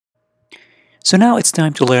So now it's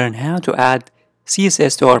time to learn how to add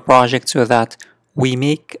CSS to our project so that we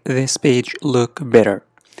make this page look better.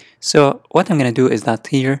 So what I'm going to do is that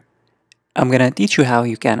here, I'm going to teach you how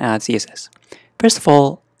you can add CSS. First of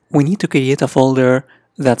all, we need to create a folder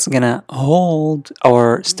that's going to hold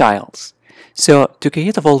our styles. So to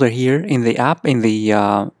create a folder here in the app, in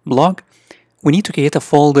the blog, we need to create a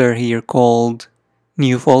folder here called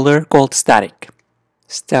new folder called static.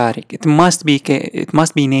 Static. It must be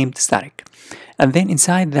named static. And then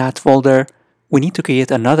inside that folder, we need to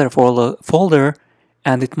create another folder,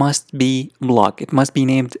 and it must be blog. It must be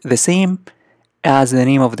named the same as the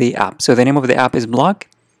name of the app. So the name of the app is blog.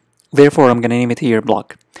 Therefore, I'm going to name it here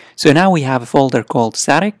blog. So now we have a folder called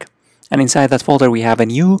static, and inside that folder we have a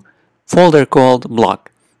new folder called blog.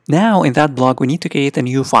 Now in that blog we need to create a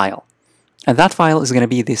new file, and that file is going to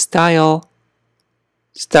be the style.css,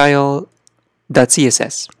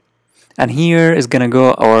 and here is going to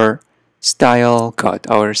go our style code,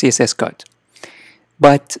 our CSS code.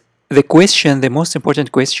 But the most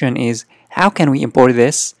important question is, how can we import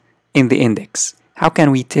this in the index? How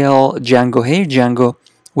can we tell Django, hey Django,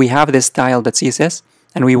 we have this style.css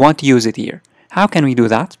and we want to use it here? How can we do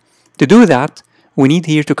that? To do that, we need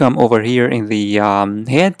here to come over here in the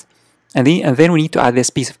head, and then we need to add this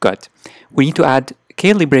piece of code. We need to add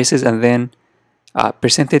curly braces and then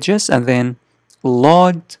percentages and then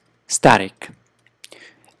load static.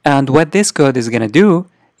 And what this code is going to do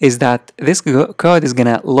is that this code is going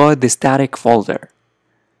to load the static folder.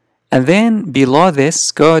 And then below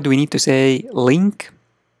this code, we need to say link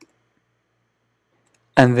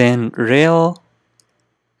and then rel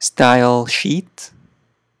style sheet,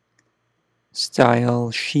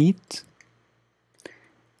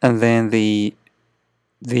 and then the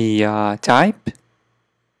type,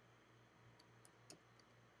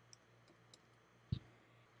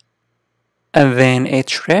 and then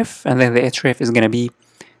href, and then the href is going to be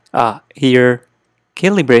here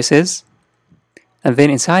curly braces, and then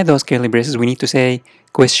inside those curly braces we need to say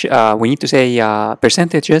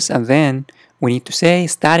percentages, and then we need to say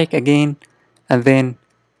static again, and then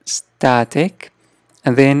static,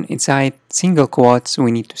 and then inside single quotes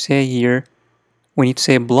we need to say here, we need to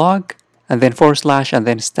say blog, and then / and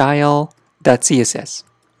then style.css.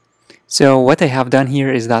 So what I have done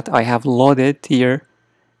here is that I have loaded here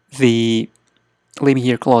let me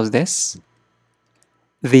here close this,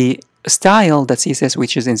 the style.css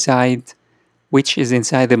which is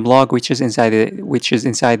inside the blog, which is inside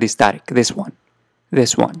the static, this one, the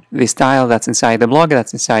style that's inside the blog,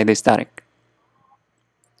 that's inside the static.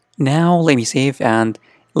 Now let me save, and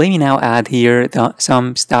let me now add here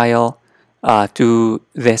some style to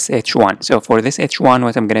this h1. So for this h1,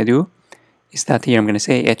 what I'm going to do is that here I'm going to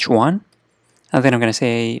say h1, and then I'm going to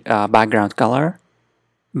say background color,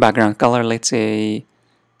 let's say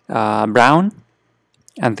brown,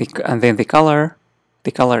 and then the color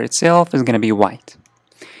itself is going to be white.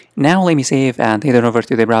 Now let me save and head on over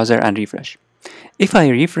to the browser and refresh. If I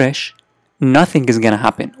refresh, nothing is going to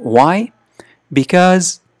happen. Why?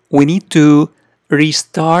 Because we need to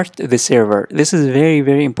restart the server. This is very,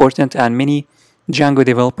 very important, and many Django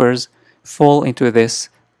developers fall into this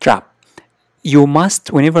trap. You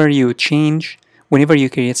must, whenever you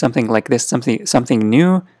create something like this, something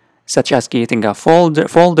new, such as creating a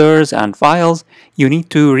folders and files, you need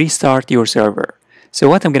to restart your server. So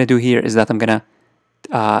what I'm going to do here is that I'm going to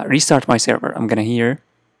restart my server. I'm going to here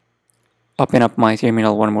open up my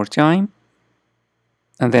terminal one more time,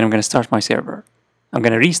 and then I'm going to start my server. I'm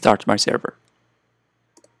going to restart my server.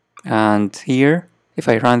 And here, if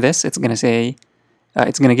I run this, it's going to say,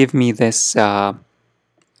 it's going to give me this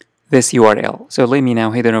this URL. So let me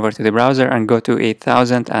now head on over to the browser and go to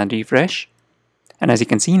 8000 and refresh. And as you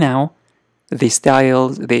can see now, the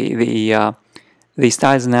styles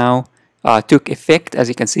now took effect. As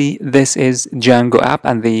you can see, this is Django app,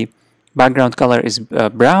 and the background color is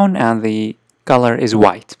brown and the color is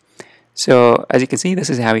white. So as you can see, this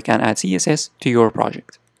is how you can add CSS to your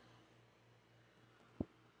project.